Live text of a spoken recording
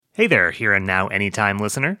Hey there, Here and Now Anytime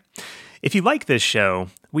listener. If you like this show,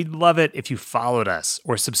 we'd love it if you followed us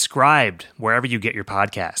or subscribed wherever you get your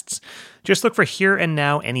podcasts. Just look for Here and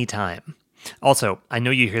Now Anytime. Also, I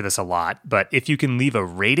know you hear this a lot, but if you can leave a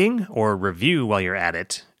rating or a review while you're at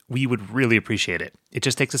it, we would really appreciate it. It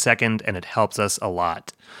just takes a second and it helps us a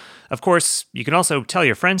lot. Of course, you can also tell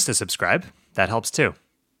your friends to subscribe. That helps too.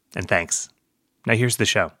 And thanks. Now here's the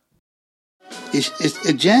show.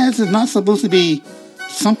 Jazz is not supposed to be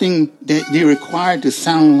something that you're required to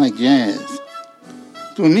sound like jazz.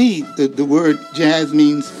 For me, the word jazz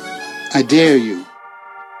means I dare you.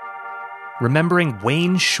 Remembering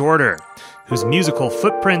Wayne Shorter, whose musical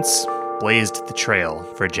footprints blazed the trail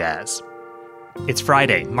for jazz. It's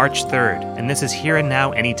Friday, March 3rd, and this is Here and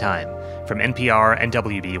Now Anytime from NPR and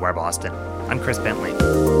WBUR Boston. I'm Chris Bentley.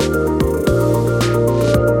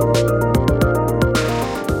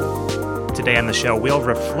 Today on the show, we'll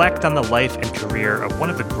reflect on the life and career of one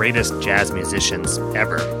of the greatest jazz musicians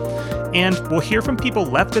ever. And we'll hear from people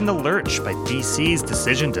left in the lurch by DC's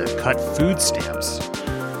decision to cut food stamps.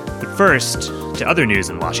 But first, to other news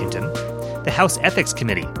in Washington. The House Ethics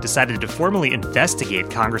Committee decided to formally investigate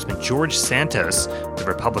Congressman George Santos, the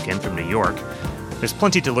Republican from New York. There's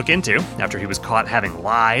plenty to look into after he was caught having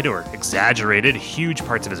lied or exaggerated huge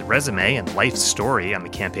parts of his resume and life story on the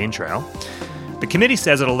campaign trail. The committee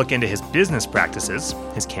says it'll look into his business practices,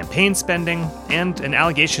 his campaign spending, and an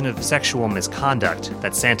allegation of sexual misconduct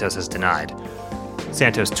that Santos has denied.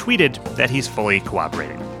 Santos tweeted that he's fully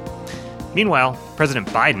cooperating. Meanwhile, President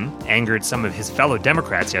Biden angered some of his fellow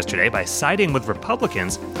Democrats yesterday by siding with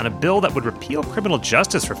Republicans on a bill that would repeal criminal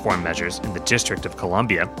justice reform measures in the District of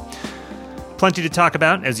Columbia. Plenty to talk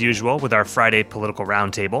about, as usual, with our Friday political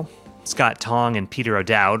roundtable. Scott Tong and Peter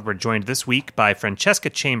O'Dowd were joined this week by Francesca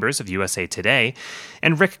Chambers of USA Today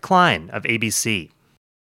and Rick Klein of ABC.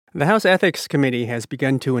 The House Ethics Committee has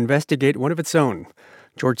begun to investigate one of its own,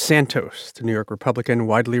 George Santos, the New York Republican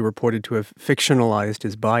widely reported to have fictionalized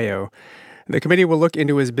his bio. The committee will look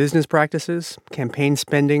into his business practices, campaign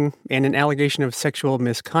spending, and an allegation of sexual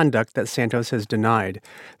misconduct that Santos has denied.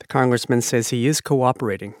 The congressman says he is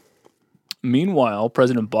cooperating. Meanwhile,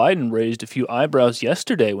 President Biden raised a few eyebrows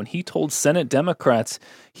yesterday when he told Senate Democrats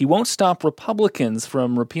he won't stop Republicans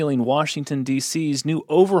from repealing Washington, D.C.'s new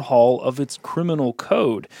overhaul of its criminal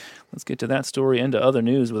code. Let's get to that story and to other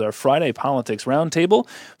news with our Friday Politics Roundtable.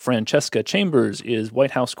 Francesca Chambers is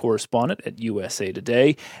White House correspondent at USA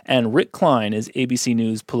Today, and Rick Klein is ABC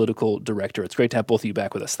News political director. It's great to have both of you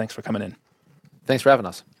back with us. Thanks for coming in. Thanks for having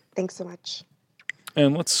us. Thanks so much.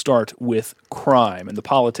 And let's start with crime and the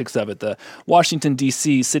politics of it. The Washington,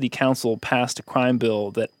 D.C. City Council passed a crime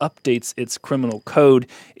bill that updates its criminal code.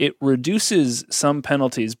 It reduces some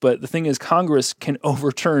penalties, but the thing is Congress can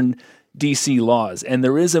overturn D.C. laws, and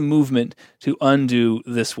there is a movement to undo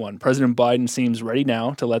this one. President Biden seems ready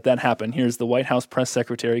now to let that happen. Here's the White House Press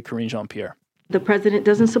Secretary, Karine Jean-Pierre. The president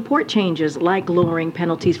doesn't support changes like lowering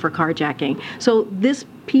penalties for carjacking. So this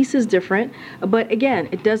piece is different. But again,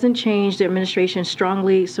 it doesn't change the administration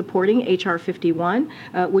strongly supporting H.R. 51,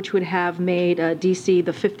 which would have made D.C.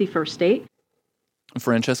 the 51st state.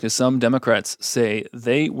 Francesca, some Democrats say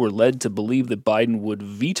they were led to believe that Biden would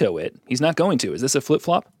veto it. He's not going to. Is this a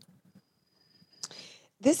flip-flop?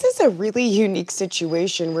 This is a really unique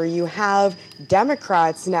situation where you have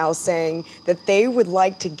Democrats now saying that they would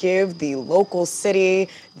like to give the local city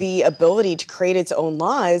the ability to create its own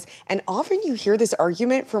laws. And often you hear this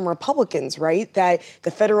argument from Republicans, right, that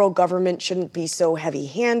the federal government shouldn't be so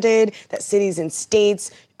heavy-handed, that cities and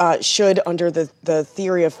states should, under the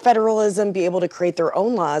theory of federalism, be able to create their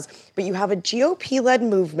own laws. But you have a GOP-led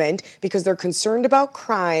movement, because they're concerned about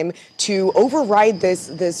crime, to override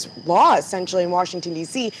this law, essentially, in Washington,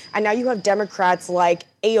 D.C. And now you have Democrats like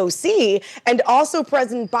AOC and also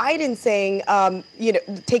President Biden saying,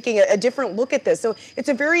 taking a different look at this. So it's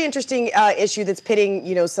a very interesting issue that's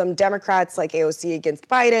pitting, some Democrats like AOC against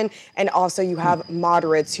Biden. And also you have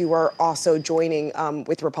moderates who are also joining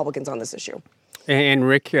with Republicans on this issue. And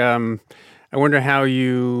Rick, I wonder how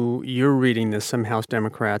you're reading this. Some House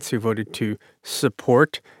Democrats who voted to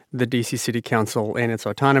support the D.C. City Council and its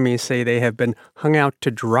autonomy say they have been hung out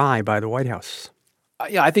to dry by the White House.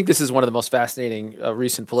 Yeah, I think this is one of the most fascinating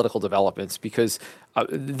recent political developments because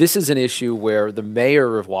This is an issue where the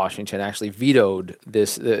mayor of Washington actually vetoed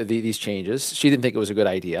these changes. She didn't think it was a good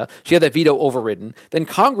idea. She had that veto overridden. Then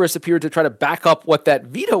Congress appeared to try to back up what that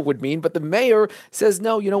veto would mean, but the mayor says,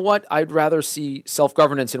 no, you know what? I'd rather see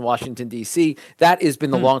self-governance in Washington, D.C. That has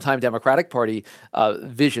been the longtime Democratic Party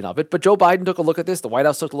vision of it. But Joe Biden took a look at this. The White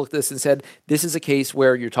House took a look at this and said, this is a case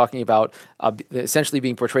where you're talking about essentially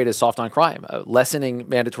being portrayed as soft on crime, lessening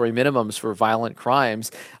mandatory minimums for violent crimes.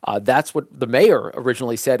 That's what the mayor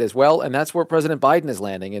originally said as well, and that's where President Biden is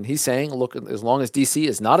landing. And he's saying, look, as long as D.C.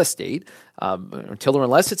 is not a state, until or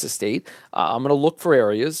unless it's a state, I'm going to look for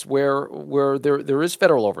areas where there is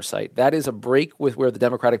federal oversight. That is a break with where the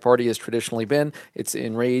Democratic Party has traditionally been. It's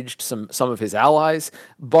enraged some of his allies,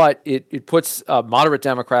 but it puts moderate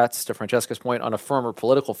Democrats, to Francesca's point, on a firmer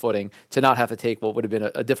political footing to not have to take what would have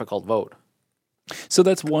been a difficult vote. So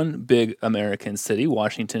that's one big American city,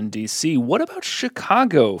 Washington, D.C. What about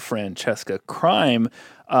Chicago, Francesca? Crime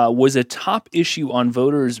was a top issue on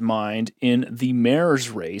voters' mind in the mayor's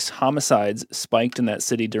race. Homicides spiked in that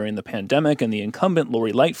city during the pandemic, and the incumbent,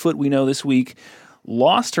 Lori Lightfoot, we know this week,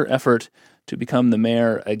 lost her effort to become the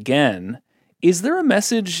mayor again. Is there a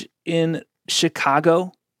message in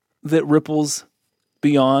Chicago that ripples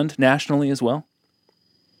beyond nationally as well?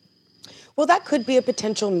 Well, that could be a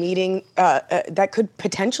potential meeting. That could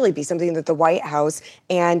potentially be something that the White House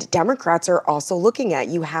and Democrats are also looking at.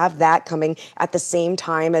 You have that coming at the same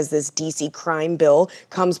time as this D.C. crime bill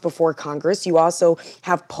comes before Congress. You also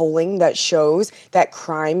have polling that shows that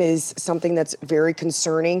crime is something that's very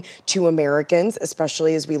concerning to Americans,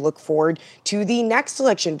 especially as we look forward to the next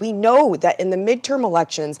election. We know that in the midterm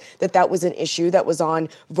elections that was an issue that was on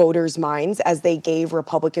voters' minds as they gave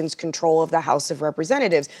Republicans control of the House of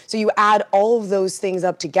Representatives. So you add all of those things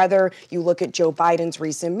up together, you look at Joe Biden's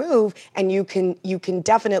recent move, and you can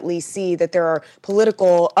definitely see that there are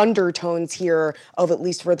political undertones here of at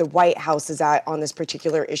least where the White House is at on this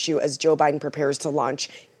particular issue as Joe Biden prepares to launch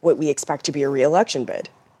what we expect to be a re-election bid.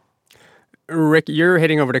 Rick, you're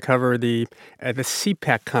heading over to cover the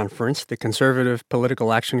CPAC conference, the Conservative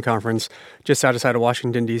Political Action Conference, just outside of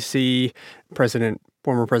Washington, D.C.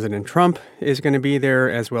 Former President Trump is going to be there,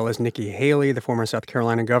 as well as Nikki Haley, the former South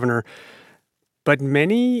Carolina governor. But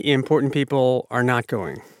many important people are not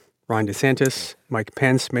going. Ron DeSantis, Mike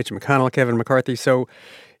Pence, Mitch McConnell, Kevin McCarthy. So,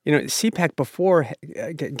 CPAC before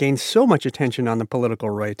gained so much attention on the political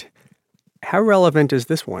right. How relevant is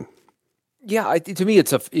this one? Yeah, to me,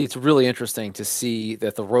 it's really interesting to see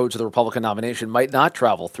that the road to the Republican nomination might not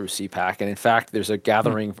travel through CPAC. And in fact, there's a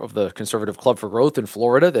gathering of the Conservative Club for Growth in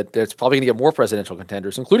Florida that's probably going to get more presidential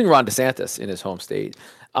contenders, including Ron DeSantis in his home state.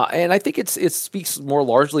 And I think it speaks more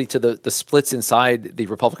largely to the splits inside the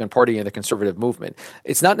Republican Party and the conservative movement.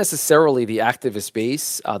 It's not necessarily the activist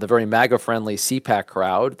base, the very MAGA-friendly CPAC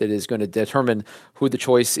crowd that is going to determine who the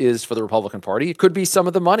choice is for the Republican Party. It could be some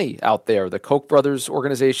of the money out there, the Koch brothers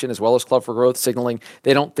organization, as well as Club for Growth, signaling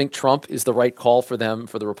they don't think Trump is the right call for them,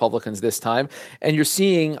 for the Republicans this time. And you're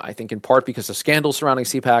seeing, I think in part because of scandals surrounding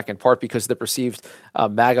CPAC, in part because of the perceived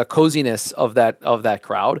MAGA coziness of that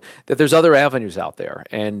crowd, that there's other avenues out there.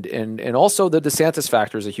 And also the DeSantis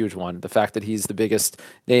factor is a huge one. The fact that he's the biggest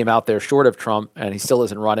name out there short of Trump and he still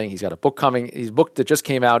isn't running. He's got a book coming. He's book that just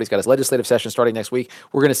came out. He's got his legislative session starting next week.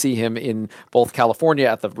 We're going to see him in both California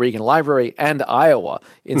at the Reagan Library and Iowa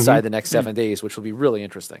inside the next 7 days, which will be really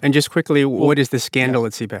interesting. And just quickly, what is the scandal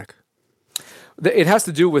at CPAC? It has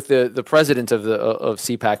to do with the president of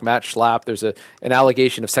CPAC, Matt Schlapp. There's an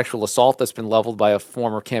allegation of sexual assault that's been leveled by a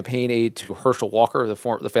former campaign aide to Herschel Walker,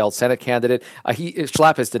 the failed Senate candidate.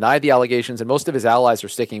 Schlapp has denied the allegations, and most of his allies are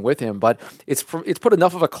sticking with him. But it's put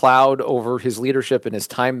enough of a cloud over his leadership and his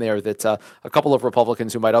time there that a couple of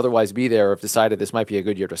Republicans who might otherwise be there have decided this might be a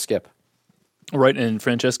good year to skip. Right. And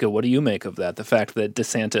Francesca, what do you make of that? The fact that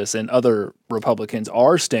DeSantis and other Republicans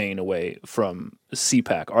are staying away from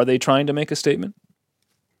CPAC. Are they trying to make a statement?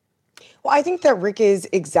 Well, I think that Rick is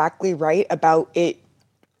exactly right about it.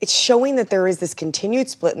 It's showing that there is this continued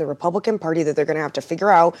split in the Republican Party that they're going to have to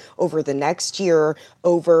figure out over the next year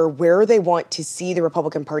over where they want to see the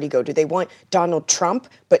Republican Party go. Do they want Donald Trump,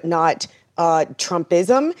 but not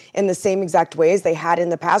Trumpism in the same exact way as they had in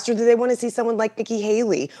the past? Or do they want to see someone like Nikki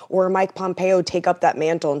Haley or Mike Pompeo take up that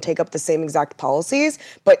mantle and take up the same exact policies,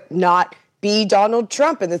 but not be Donald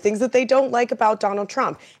Trump and the things that they don't like about Donald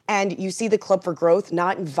Trump? And you see the Club for Growth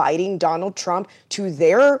not inviting Donald Trump to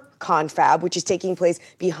their confab, which is taking place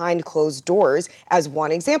behind closed doors, as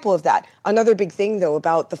one example of that. Another big thing, though,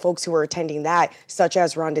 about the folks who are attending that, such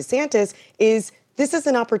as Ron DeSantis, is this is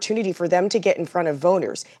an opportunity for them to get in front of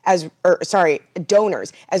donors. As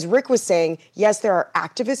Rick was saying, yes, there are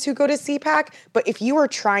activists who go to CPAC, but if you are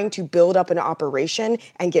trying to build up an operation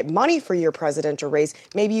and get money for your presidential race,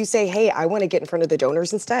 maybe you say, hey, I want to get in front of the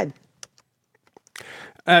donors instead.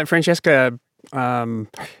 Francesca,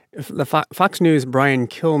 the Fox News' Brian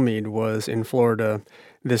Kilmeade was in Florida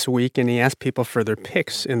this week, and he asked people for their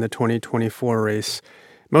picks in the 2024 race.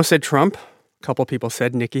 Most said Trump. A couple people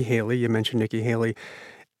said Nikki Haley. You mentioned Nikki Haley.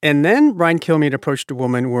 And then Brian Kilmeade approached a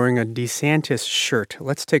woman wearing a DeSantis shirt.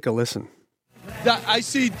 Let's take a listen. I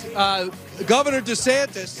see Governor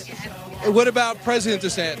DeSantis. What about President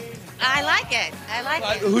DeSantis? I like it. I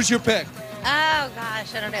like it. Who's your pick? Oh,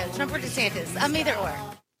 gosh, I don't know. Trump or DeSantis? Either or.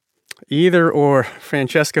 Either or.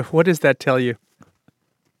 Francesca, what does that tell you?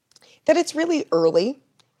 That it's really early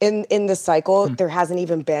in the cycle. There hasn't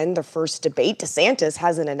even been the first debate. DeSantis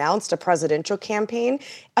hasn't announced a presidential campaign.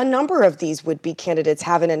 A number of these would-be candidates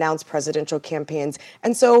haven't announced presidential campaigns.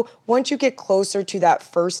 And so once you get closer to that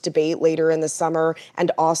first debate later in the summer, and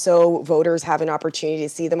also voters have an opportunity to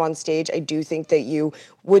see them on stage, I do think that you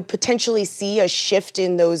would potentially see a shift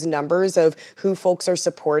in those numbers of who folks are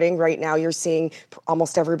supporting. Right now, you're seeing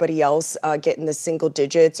almost everybody else get in the single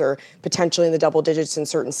digits or potentially in the double digits in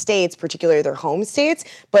certain states, particularly their home states.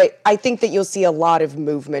 But I think that you'll see a lot of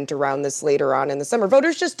movement around this later on in the summer.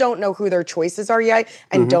 Voters just don't know who their choices are yet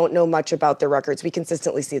and don't know much about their records. We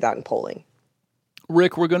consistently see that in polling.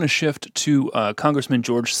 Rick, we're going to shift to Congressman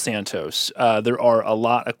George Santos. There are a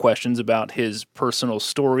lot of questions about his personal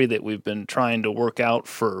story that we've been trying to work out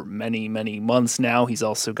for many, many months now. He's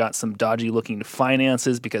also got some dodgy-looking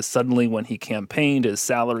finances because suddenly when he campaigned, his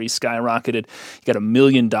salary skyrocketed. He got $1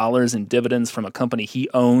 million in dividends from a company he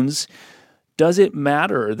owns. Does it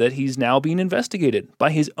matter that he's now being investigated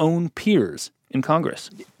by his own peers in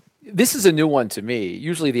Congress? This is a new one to me.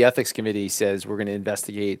 Usually the ethics committee says we're going to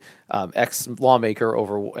investigate X lawmaker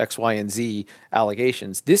over X, Y, and Z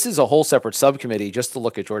allegations. This is a whole separate subcommittee just to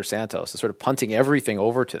look at George Santos and sort of punting everything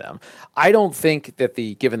over to them. I don't think that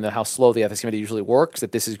given how slow the ethics committee usually works,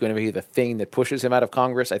 that this is going to be the thing that pushes him out of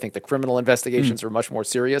Congress. I think the criminal investigations are much more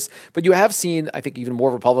serious. But you have seen, I think, even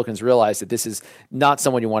more Republicans realize that this is not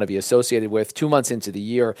someone you want to be associated with. 2 months into the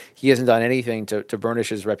year, he hasn't done anything to burnish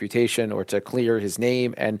his reputation or to clear his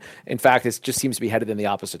name. And in fact, it just seems to be headed in the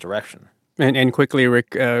opposite direction. And quickly,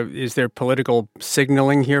 Rick, is there political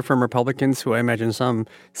signaling here from Republicans who I imagine some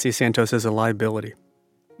see Santos as a liability?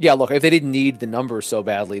 Yeah, look, if they didn't need the numbers so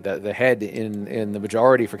badly, the head in the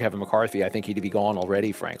majority for Kevin McCarthy, I think he'd be gone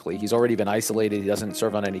already, frankly. He's already been isolated. He doesn't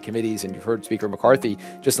serve on any committees. And you've heard Speaker McCarthy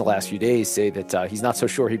just in the last few days say that he's not so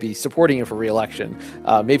sure he'd be supporting him for re-election.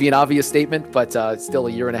 Maybe an obvious statement, but it's still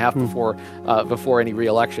a year and a half before any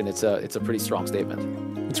re-election. It's a pretty strong statement.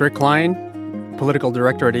 It's Rick Klein, political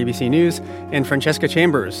director at ABC News, and Francesca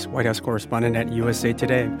Chambers, White House correspondent at USA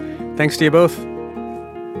Today. Thanks to you both.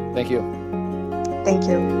 Thank you. Thank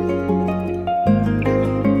you.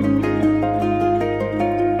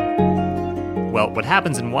 Well, what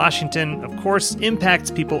happens in Washington, of course, impacts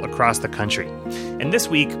people across the country. And this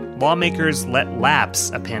week, lawmakers let lapse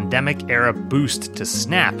a pandemic-era boost to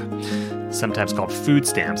SNAP, sometimes called food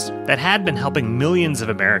stamps, that had been helping millions of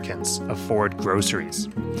Americans afford groceries.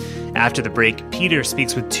 After the break, Peter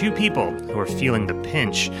speaks with two people who are feeling the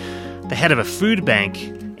pinch, the head of a food bank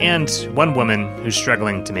and one woman who's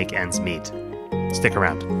struggling to make ends meet. Stick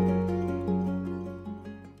around.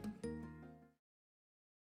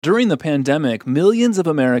 During the pandemic, millions of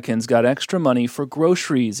Americans got extra money for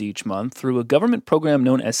groceries each month through a government program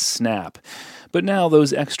known as SNAP. But now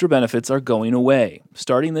those extra benefits are going away.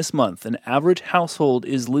 Starting this month, an average household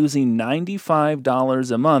is losing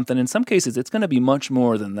 $95 a month, and in some cases, it's going to be much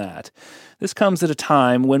more than that. This comes at a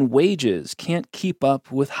time when wages can't keep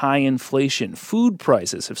up with high inflation. Food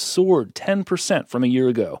prices have soared 10% from a year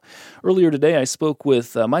ago. Earlier today, I spoke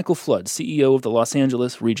with Michael Flood, CEO of the Los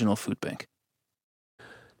Angeles Regional Food Bank.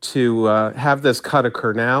 To have this cut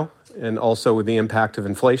occur now, and also with the impact of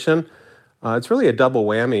inflation, it's really a double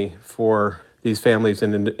whammy for these families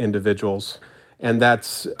and individuals. And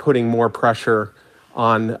that's putting more pressure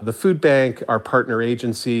on the food bank, our partner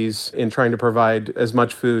agencies, in trying to provide as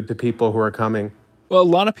much food to people who are coming. Well, a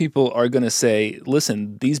lot of people are going to say,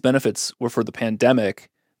 listen, these benefits were for the pandemic.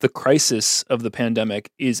 The crisis of the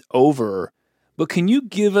pandemic is over. But can you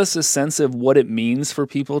give us a sense of what it means for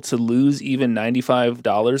people to lose even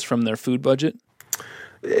 $95 from their food budget?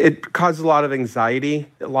 It causes a lot of anxiety.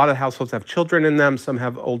 A lot of households have children in them. Some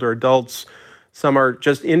have older adults. Some are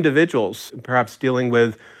just individuals, perhaps dealing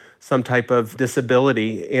with some type of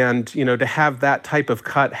disability. And, to have that type of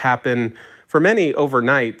cut happen for many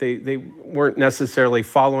overnight, they weren't necessarily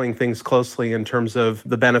following things closely in terms of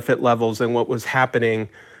the benefit levels and what was happening.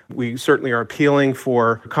 We certainly are appealing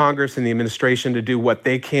for Congress and the administration to do what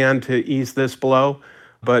they can to ease this blow.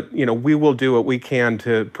 But, we will do what we can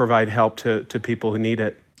to provide help to people who need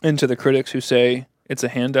it. And to the critics who say it's a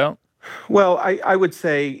handout? Well, I would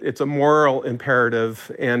say it's a moral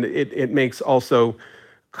imperative, and it makes also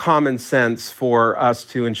common sense for us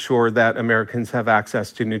to ensure that Americans have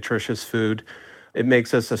access to nutritious food. It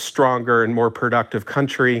makes us a stronger and more productive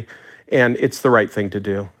country, and it's the right thing to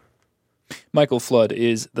do. Michael Flood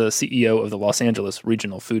is the CEO of the Los Angeles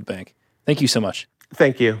Regional Food Bank. Thank you so much.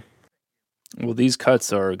 Thank you. Well, these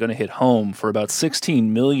cuts are going to hit home for about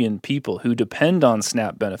 16 million people who depend on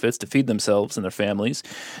SNAP benefits to feed themselves and their families.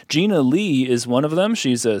 Gina Lee is one of them.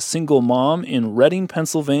 She's a single mom in Reading,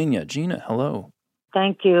 Pennsylvania. Gina, hello.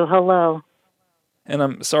 Thank you. Hello. And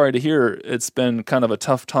I'm sorry to hear it's been kind of a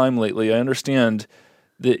tough time lately. I understand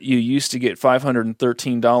that you used to get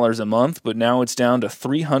 $513 a month, but now it's down to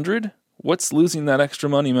 $300. What's losing that extra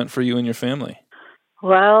money meant for you and your family?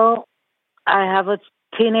 Well, I have a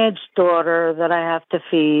teenage daughter that I have to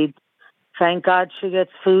feed. Thank God she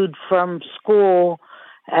gets food from school,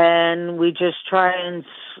 and we just try and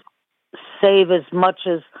save as much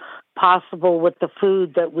as possible with the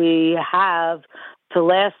food that we have to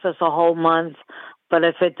last us a whole month. But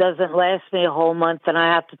if it doesn't last me a whole month, then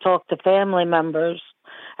I have to talk to family members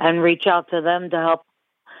and reach out to them to help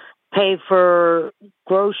pay for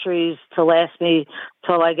groceries to last me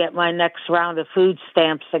till I get my next round of food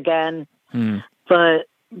stamps again. But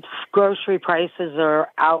grocery prices are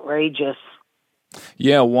outrageous.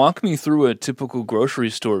 Yeah, walk me through a typical grocery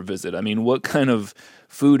store visit. I mean, what kind of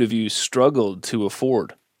food have you struggled to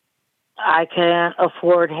afford? I can't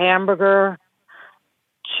afford hamburger,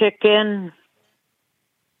 chicken,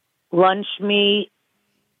 lunch meat,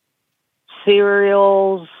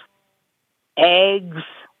 cereals, eggs,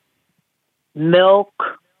 milk.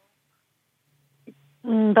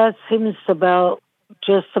 That seems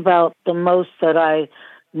just about the most that I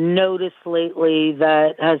noticed lately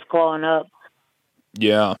that has gone up.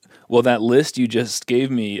 Yeah. Well, that list you just gave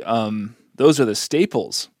me, those are the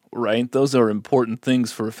staples, right? Those are important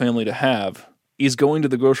things for a family to have. Is going to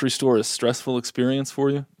the grocery store a stressful experience for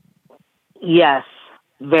you? Yes,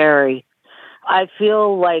 very. I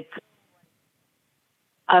feel like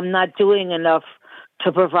I'm not doing enough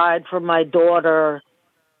to provide for my daughter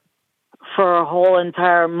for a whole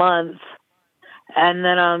entire month. And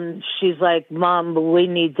then she's like, Mom, we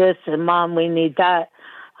need this, and Mom, we need that.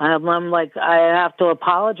 I'm like, I have to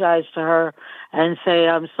apologize to her and say,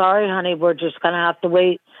 I'm sorry, honey, we're just going to have to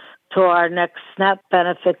wait till our next SNAP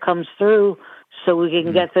benefit comes through so we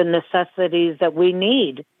can get the necessities that we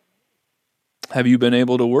need. Have you been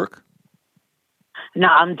able to work? No,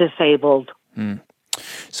 I'm disabled.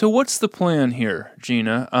 So what's the plan here,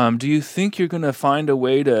 Gina? Do you think you're going to find a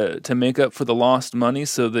way to make up for the lost money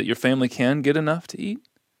so that your family can get enough to eat?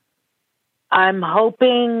 I'm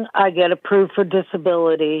hoping I get approved for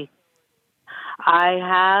disability. I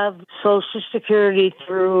have Social Security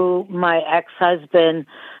through my ex-husband,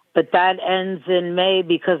 but that ends in May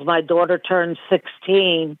because my daughter turned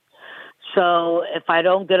 16. So if I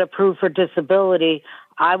don't get approved for disability,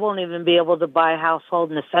 I won't even be able to buy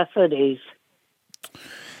household necessities.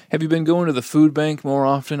 Have you been going to the food bank more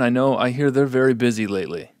often? I hear they're very busy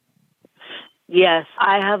lately. Yes,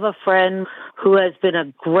 I have a friend who has been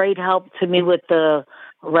a great help to me with the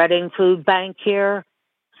Reading Food Bank here.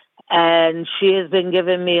 And she has been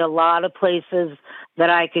giving me a lot of places that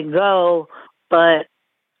I can go. But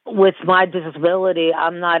with my disability,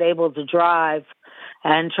 I'm not able to drive.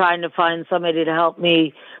 And trying to find somebody to help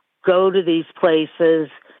me go to these places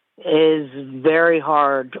is very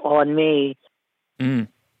hard on me.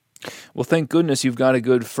 Well, thank goodness you've got a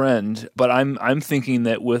good friend. But I'm thinking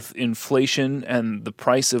that with inflation and the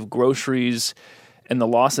price of groceries and the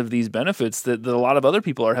loss of these benefits, that a lot of other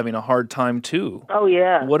people are having a hard time too. Oh,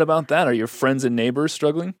 yeah. What about that? Are your friends and neighbors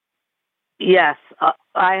struggling? Yes.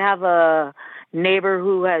 I have a neighbor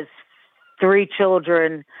who has 3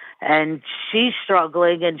 children, and she's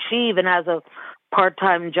struggling, and she even has a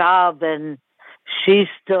part-time job, and she's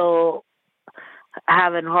still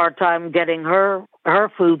having a hard time getting her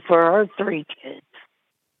food for her 3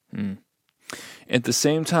 kids. At the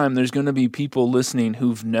same time, there's going to be people listening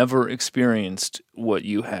who've never experienced what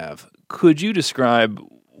you have. Could you describe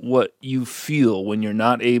what you feel when you're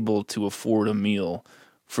not able to afford a meal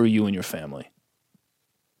for you and your family?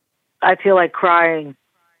 I feel like crying.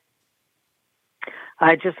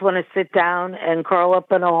 I just want to sit down and curl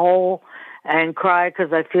up in a hole and cry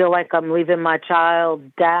because I feel like I'm leaving my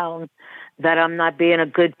child down, that I'm not being a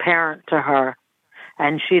good parent to her,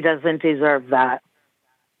 and she doesn't deserve that.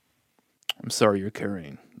 I'm sorry you're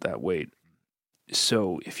carrying that weight.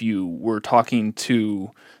 So if you were talking to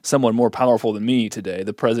someone more powerful than me today,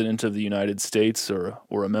 the President of the United States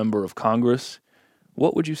or a member of Congress,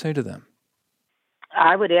 what would you say to them?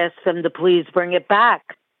 I would ask them to please bring it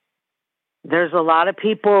back. There's a lot of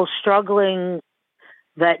people struggling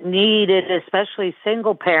that need it, especially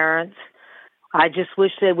single parents. I just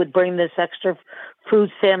wish they would bring this extra food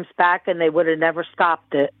stamps back, and they would have never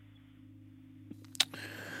stopped it.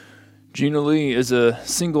 Gina Lee is a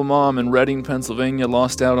single mom in Reading, Pennsylvania,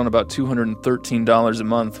 lost out on about $213 a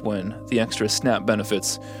month when the extra SNAP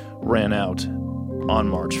benefits ran out on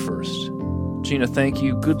March 1st. Gina, thank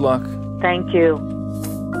you. Good luck. Thank you.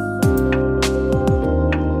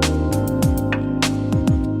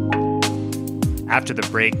 After the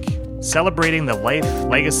break, celebrating the life,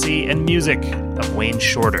 legacy, and music of Wayne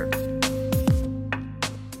Shorter.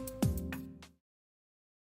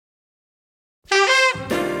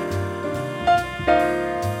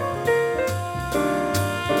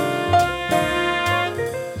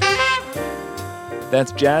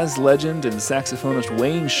 That's jazz legend and saxophonist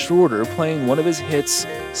Wayne Shorter playing one of his hits,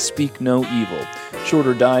 Speak No Evil.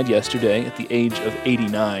 Shorter died yesterday at the age of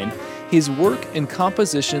 89. His work and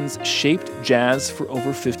compositions shaped jazz for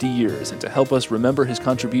over 50 years. And to help us remember his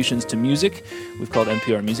contributions to music, we've called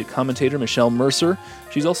NPR music commentator Michelle Mercer.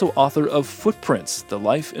 She's also author of Footprints, the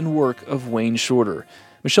life and work of Wayne Shorter.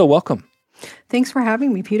 Michelle, welcome. Thanks for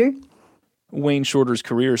having me, Peter. Wayne Shorter's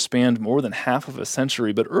career spanned more than half of a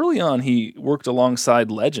century, but early on he worked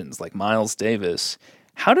alongside legends like Miles Davis.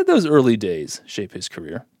 How did those early days shape his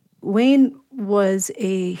career? Wayne was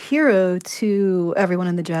a hero to everyone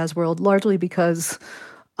in the jazz world, largely because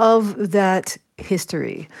of that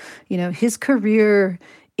history. You know, his career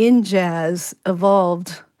in jazz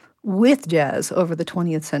evolved with jazz over the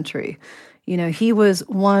 20th century. You know, he was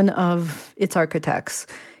one of its architects.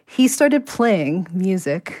 He started playing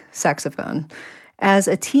music, saxophone, as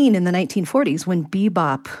a teen in the 1940s when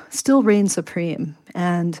bebop still reigned supreme.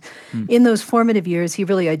 And in those formative years, he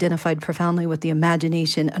really identified profoundly with the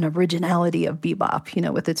imagination and originality of bebop, you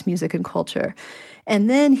know, with its music and culture. And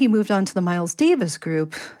then he moved on to the Miles Davis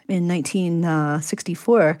group in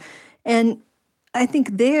 1964. And I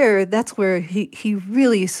think that's where he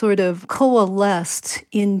really sort of coalesced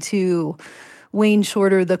into Wayne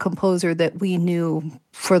Shorter, the composer that we knew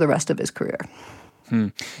for the rest of his career.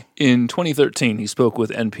 In 2013, he spoke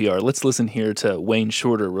with NPR. Let's listen here to Wayne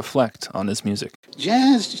Shorter reflect on his music.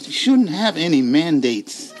 Jazz shouldn't have any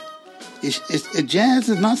mandates. Jazz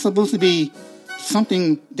is not supposed to be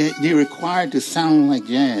something that you're required to sound like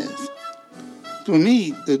jazz. For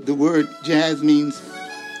me, the word jazz means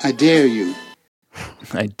I dare you.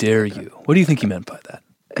 I dare you. What do you think he meant by that?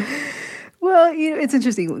 Well, you know, it's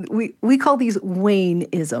interesting. We call these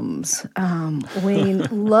Wayne-isms. Wayne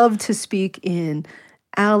loved to speak in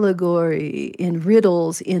allegory, in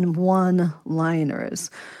riddles, in one-liners.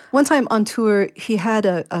 One time on tour, he had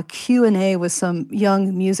a Q&A with some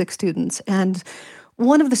young music students, and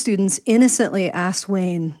one of the students innocently asked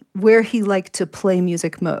Wayne where he liked to play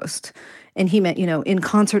music most. And he meant, you know, in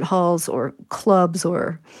concert halls or clubs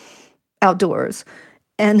or outdoors.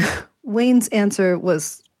 And Wayne's answer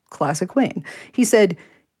was classic Wayne. He said,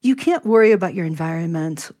 "You can't worry about your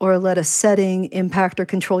environment or let a setting impact or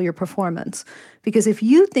control your performance. Because if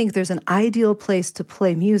you think there's an ideal place to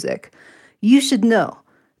play music, you should know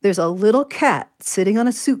there's a little cat sitting on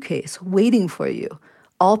a suitcase waiting for you,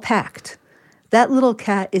 all packed. That little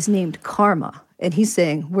cat is named Karma." And he's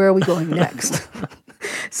saying, where are we going next?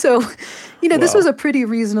 So, you know, this was a pretty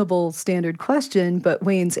reasonable standard question, but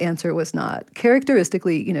Wayne's answer was not.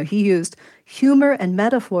 Characteristically, you know, he used humor and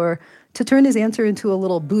metaphor to turn his answer into a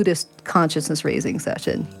little Buddhist consciousness-raising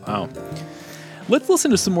session. Wow. Let's listen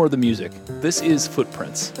to some more of the music. This is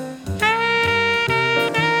Footprints.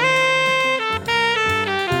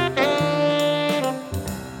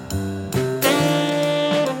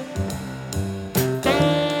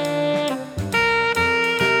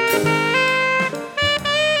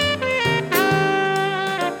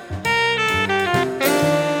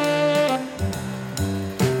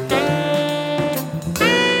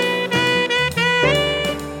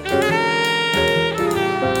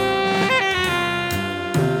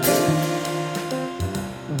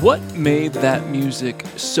 What made that music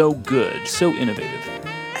so good, so innovative?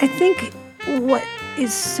 I think what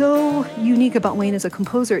is so unique about Wayne as a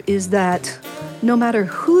composer is that no matter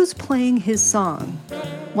who's playing his song,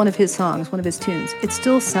 one of his tunes, it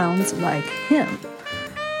still sounds like him.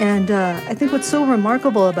 And I think what's so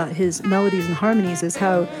remarkable about his melodies and harmonies is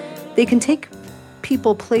how they can take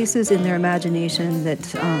people places in their imagination that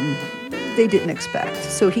they didn't expect.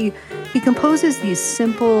 So he composes these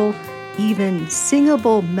simple, even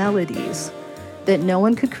singable melodies that no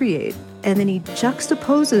one could create, and then he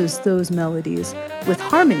juxtaposes those melodies with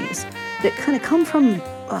harmonies that kind of come from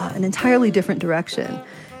an entirely different direction.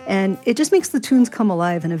 And it just makes the tunes come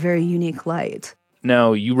alive in a very unique light.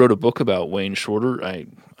 Now, you wrote a book about Wayne Shorter. I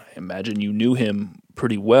imagine you knew him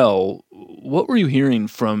pretty well. What were you hearing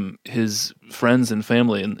from his friends and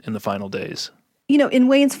family in the final days? You know, in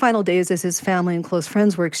Wayne's final days, as his family and close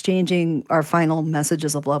friends were exchanging our final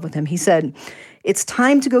messages of love with him, he said, "It's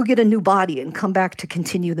time to go get a new body and come back to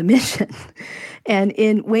continue the mission." And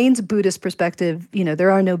in Wayne's Buddhist perspective, you know,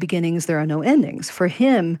 there are no beginnings, there are no endings. For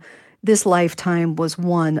him, this lifetime was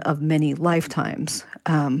one of many lifetimes.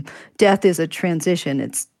 Death is a transition.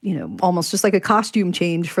 It's, you know, almost just like a costume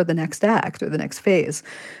change for the next act or the next phase.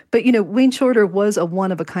 But, you know, Wayne Shorter was a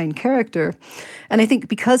one-of-a-kind character. And I think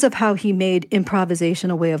because of how he made improvisation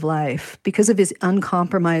a way of life, because of his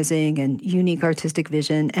uncompromising and unique artistic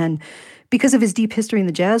vision, and because of his deep history in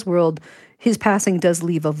the jazz world, his passing does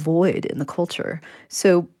leave a void in the culture.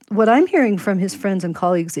 So what I'm hearing from his friends and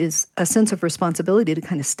colleagues is a sense of responsibility to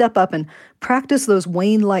kind of step up and practice those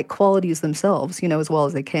Wayne-like qualities themselves, you know, as well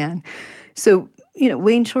as they can. So, you know,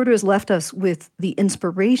 Wayne Shorter has left us with the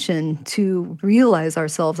inspiration to realize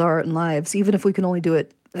ourselves, our art and lives, even if we can only do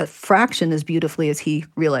it a fraction as beautifully as he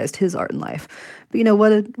realized his art and life. But, you know,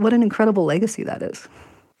 what an incredible legacy that is.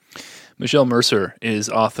 Michelle Mercer is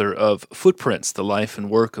author of Footprints, The Life and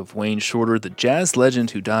Work of Wayne Shorter, the jazz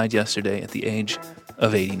legend who died yesterday at the age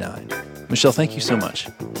of 89. Michelle, thank you so much.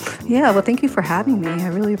 Yeah, well, thank you for having me. I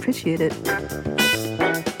really appreciate it.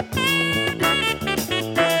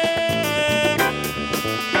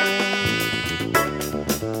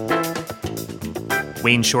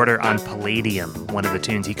 Wayne Shorter on Palladium, one of the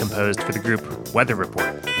tunes he composed for the group Weather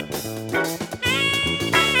Report.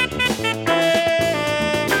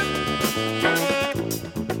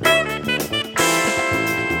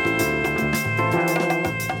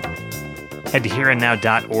 Head to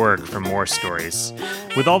hereandnow.org for more stories.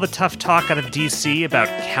 With all the tough talk out of D.C. about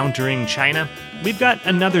countering China, we've got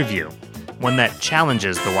another view, one that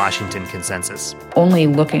challenges the Washington consensus. Only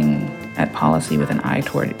looking at policy with an eye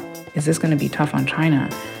toward, is this going to be tough on China,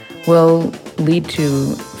 will lead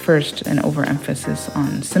to, first, an overemphasis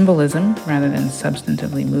on symbolism rather than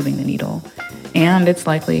substantively moving the needle. And it's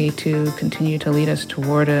likely to continue to lead us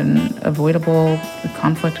toward an avoidable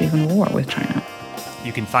conflict, even war with China.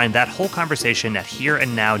 You can find that whole conversation at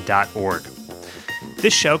hereandnow.org.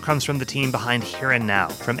 This show comes from the team behind Here and Now,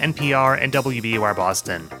 from NPR and WBUR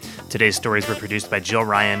Boston. Today's stories were produced by Jill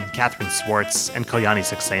Ryan, Catherine Swartz, and Kalyani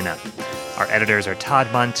Saxena. Our editors are Todd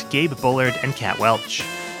Munt, Gabe Bullard, and Kat Welch.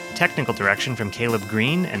 Technical direction from Caleb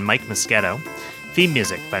Green and Mike Moschetto. Theme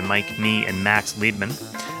music by Mike Nee and Max Liebman.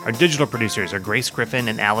 Our digital producers are Grace Griffin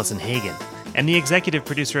and Allison Hagen. And the executive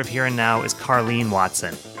producer of Here and Now is Carlene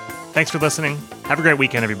Watson. Thanks for listening. Have a great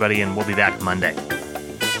weekend, everybody, and we'll be back Monday.